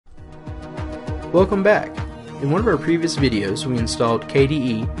Welcome back. In one of our previous videos we installed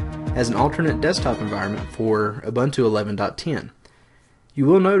KDE as an alternate desktop environment for Ubuntu 11.10. You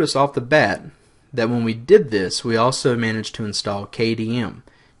will notice off the bat that when we did this we also managed to install KDM.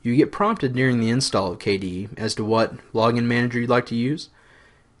 You get prompted during the install of KDE as to what login manager you'd like to use.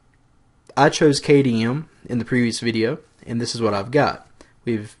 I chose KDM in the previous video and this is what I've got.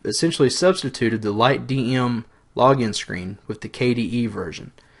 We've essentially substituted the LightDM login screen with the KDE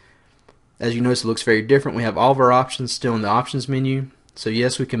version. As you notice, it looks very different. We have all of our options still in the options menu. So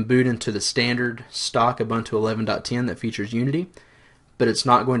yes, we can boot into the standard stock Ubuntu 11.10 that features Unity, but it's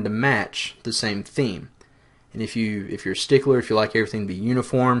not going to match the same theme. And if you're a stickler, if you like everything to be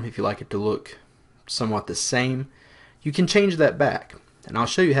uniform, if you like it to look somewhat the same, you can change that back. And I'll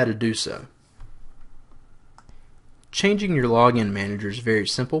show you how to do so. Changing your login manager is very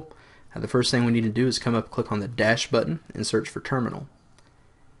simple. The first thing we need to do is come up, click on the dash button, and search for terminal.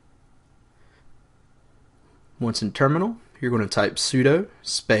 Once in terminal, you're going to type sudo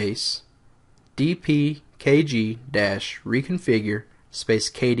space dpkg-reconfigure space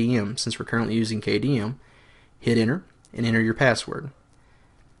KDM, since we're currently using KDM. Hit enter and enter your password.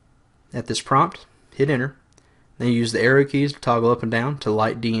 At this prompt, hit enter. Then you use the arrow keys to toggle up and down to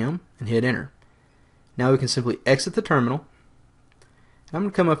LightDM and hit enter. Now we can simply exit the terminal. I'm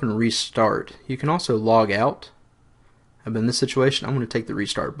going to come up and restart. You can also log out. But in this situation, I'm going to take the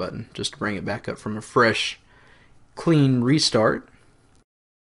restart button just to bring it back up from a fresh, clean restart.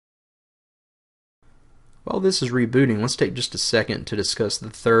 While this is rebooting, let's take just a second to discuss the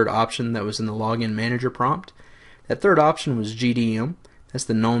third option that was in the login manager prompt. That third option was GDM. That's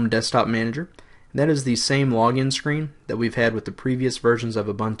the GNOME desktop manager. And that is the same login screen that we've had with the previous versions of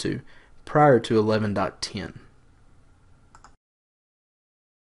Ubuntu prior to 11.10.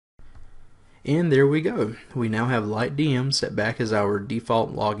 And there we go. We now have LightDM set back as our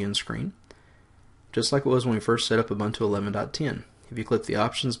default login screen, just like it was when we first set up Ubuntu 11.10. If you click the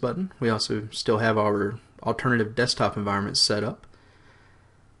options button, we also still have our alternative desktop environment set up.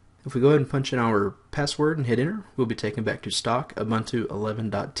 If we go ahead and punch in our password and hit enter, we'll be taken back to stock Ubuntu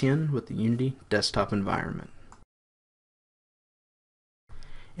 11.10 with the Unity desktop environment.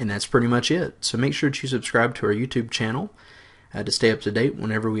 And that's pretty much it. So make sure that you subscribe to our YouTube channel to stay up to date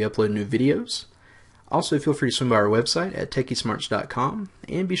whenever we upload new videos. Also, feel free to swing by our website at techiesmarts.com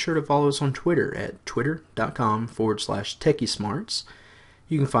and be sure to follow us on Twitter at twitter.com/techiesmarts.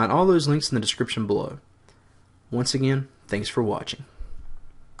 You can find all those links in the description below. Once again, thanks for watching.